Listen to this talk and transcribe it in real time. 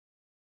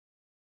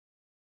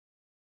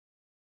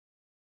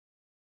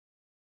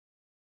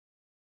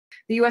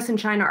the US and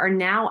China are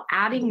now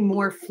adding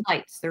more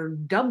flights. They're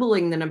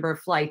doubling the number of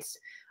flights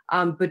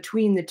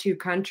between the two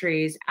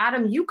countries.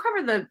 Adam, you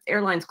cover the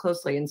airlines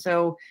closely. And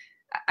so,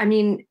 I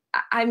mean,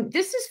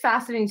 this is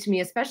fascinating to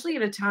me, especially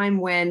at a time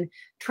when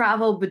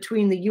travel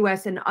between the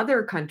US and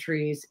other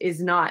countries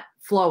is not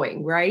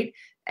flowing, right?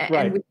 Right.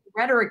 And with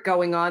rhetoric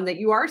going on that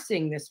you are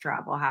seeing this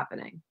travel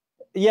happening.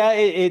 Yeah,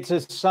 it's a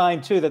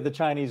sign too that the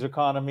Chinese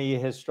economy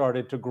has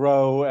started to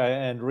grow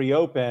and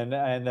reopen,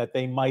 and that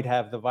they might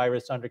have the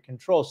virus under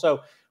control.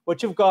 So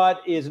what you've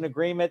got is an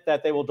agreement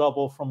that they will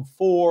double from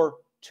 4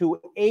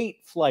 to 8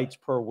 flights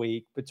per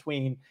week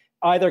between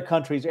either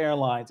country's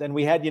airlines. And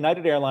we had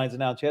United Airlines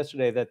announce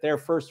yesterday that their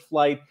first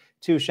flight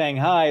to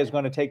Shanghai is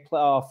going to take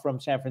off from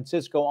San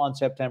Francisco on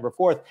September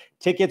 4th.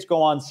 Tickets go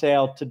on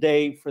sale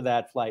today for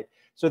that flight.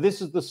 So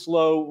this is the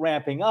slow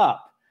ramping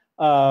up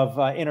of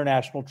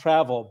international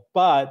travel.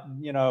 But,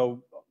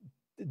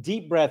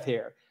 deep breath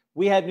here.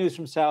 We had news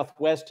from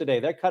Southwest today.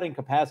 They're cutting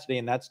capacity,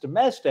 and that's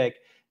domestic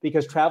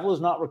because travel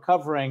is not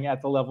recovering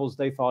at the levels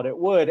they thought it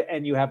would.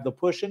 And you have the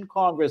push in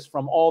Congress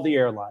from all the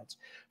airlines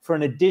for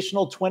an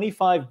additional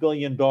 $25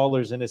 billion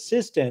in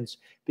assistance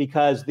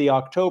because the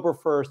October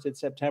 1st, it's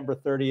September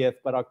 30th,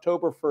 but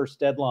October 1st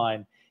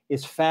deadline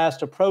is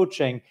fast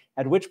approaching,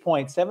 at which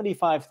point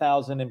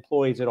 75,000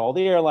 employees at all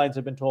the airlines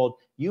have been told,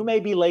 you may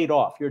be laid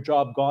off, your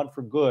job gone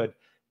for good,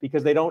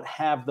 because they don't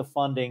have the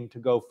funding to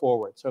go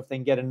forward. So if they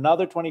can get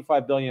another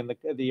 $25 billion,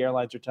 the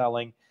airlines are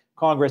telling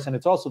Congress, and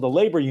it's also the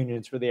labor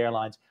unions for the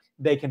airlines,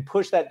 they can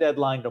push that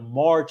deadline to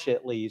March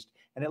at least,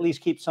 and at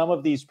least keep some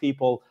of these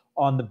people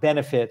on the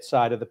benefit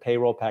side of the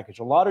payroll package.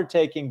 A lot are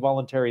taking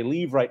voluntary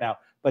leave right now,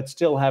 but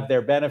still have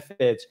their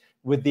benefits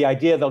with the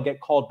idea they'll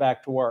get called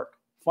back to work.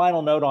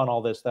 Final note on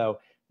all this, though,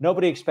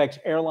 nobody expects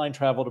airline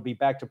travel to be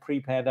back to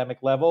pre-pandemic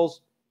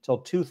levels till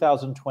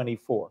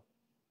 2024.